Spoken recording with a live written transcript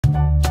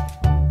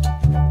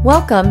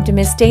Welcome to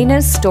Miss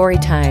Dana's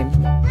Storytime.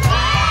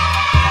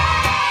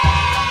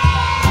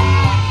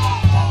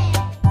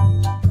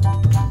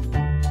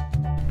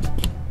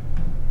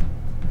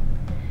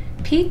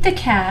 Pete the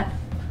Cat,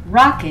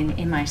 Rockin'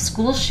 in My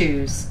School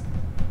Shoes.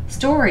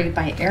 Story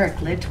by Eric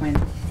Lidwin.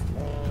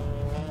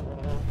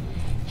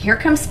 Here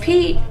comes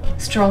Pete,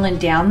 strolling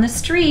down the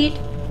street,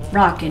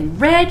 rocking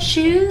red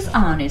shoes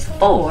on his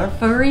 4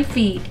 furry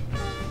feet.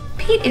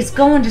 Pete is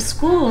going to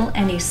school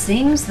and he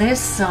sings this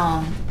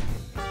song.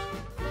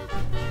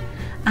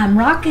 I'm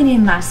rockin'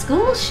 in my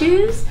school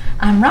shoes,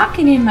 I'm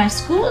rockin' in my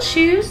school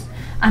shoes,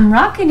 I'm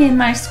rockin' in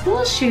my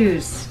school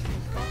shoes.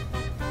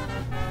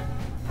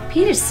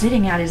 Pete is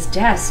sitting at his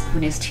desk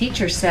when his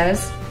teacher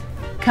says,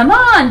 "Come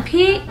on,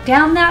 Pete,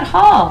 down that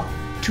hall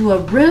to a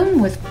room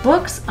with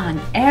books on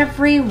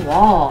every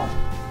wall."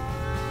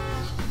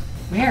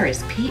 Where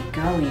is Pete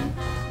going?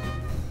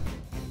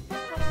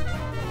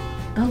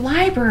 The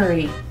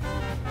library.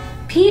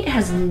 Pete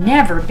has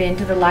never been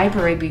to the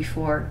library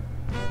before.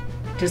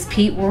 Does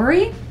Pete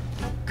worry?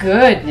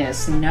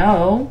 Goodness,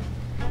 no.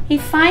 He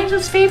finds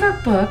his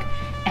favorite book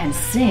and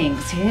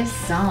sings his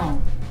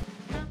song.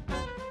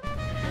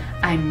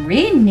 I'm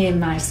reading in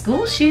my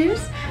school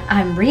shoes,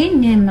 I'm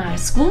reading in my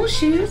school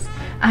shoes,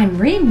 I'm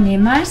reading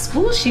in my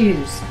school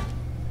shoes.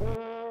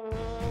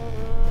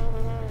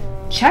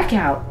 Check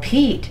out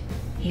Pete.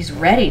 He's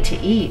ready to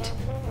eat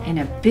in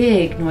a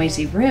big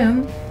noisy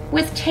room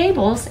with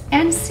tables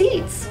and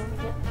seats.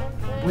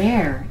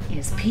 Where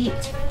is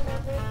Pete?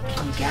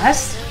 Can you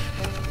guess?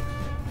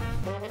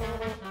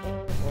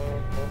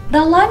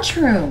 The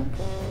lunchroom.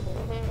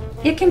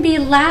 It can be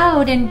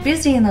loud and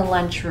busy in the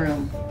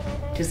lunchroom.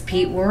 Does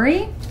Pete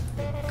worry?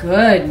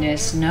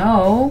 Goodness,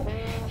 no.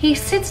 He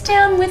sits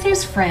down with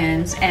his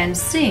friends and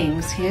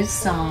sings his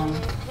song.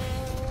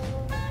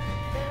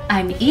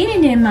 I'm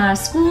eating in my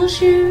school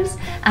shoes,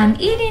 I'm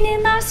eating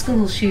in my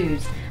school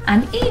shoes,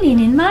 I'm eating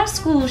in my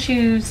school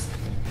shoes.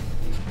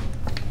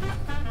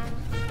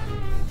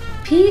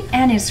 Pete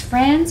and his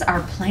friends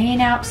are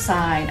playing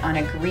outside on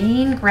a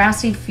green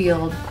grassy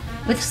field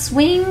with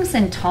swings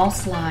and tall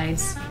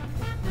slides.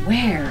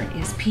 Where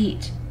is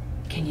Pete?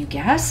 Can you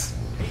guess?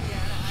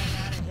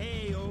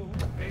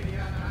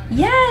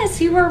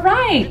 Yes, you were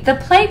right, the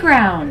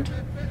playground.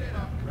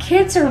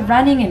 Kids are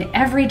running in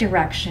every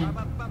direction.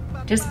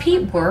 Does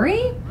Pete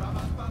worry?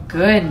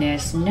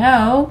 Goodness,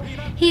 no.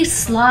 He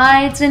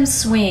slides and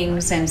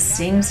swings and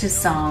sings his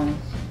song.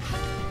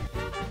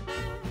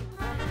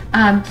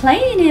 I'm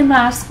playing in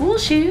my school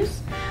shoes,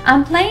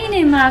 I'm playing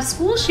in my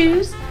school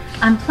shoes,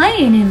 I'm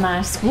playing in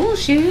my school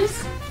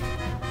shoes.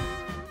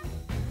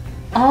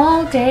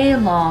 All day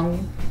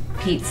long,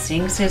 Pete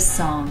sings his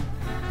song.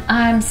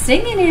 I'm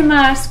singing in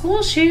my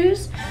school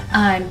shoes,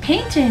 I'm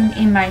painting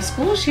in my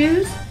school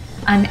shoes,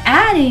 I'm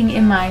adding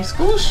in my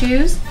school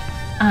shoes,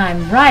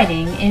 I'm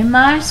writing in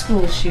my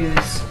school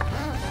shoes.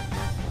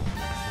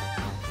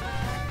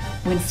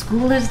 When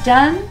school is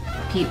done,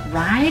 Pete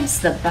rides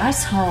the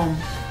bus home.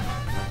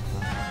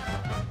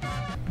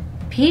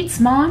 Pete's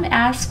mom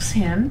asks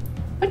him,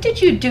 "What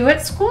did you do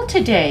at school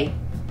today?"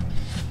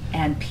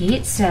 And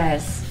Pete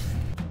says,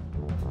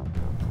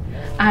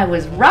 I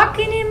was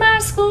rocking in my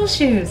school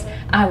shoes,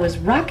 I was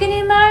rocking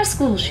in my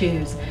school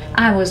shoes,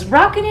 I was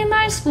rocking in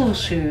my school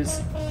shoes,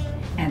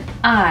 and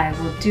I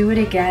will do it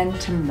again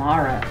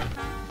tomorrow.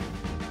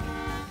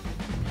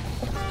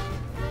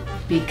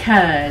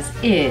 Because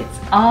it's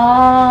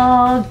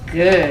all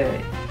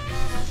good.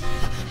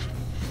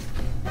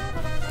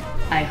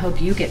 I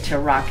hope you get to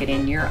rock it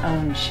in your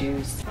own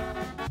shoes.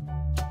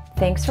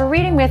 Thanks for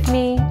reading with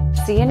me.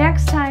 See you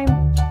next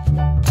time.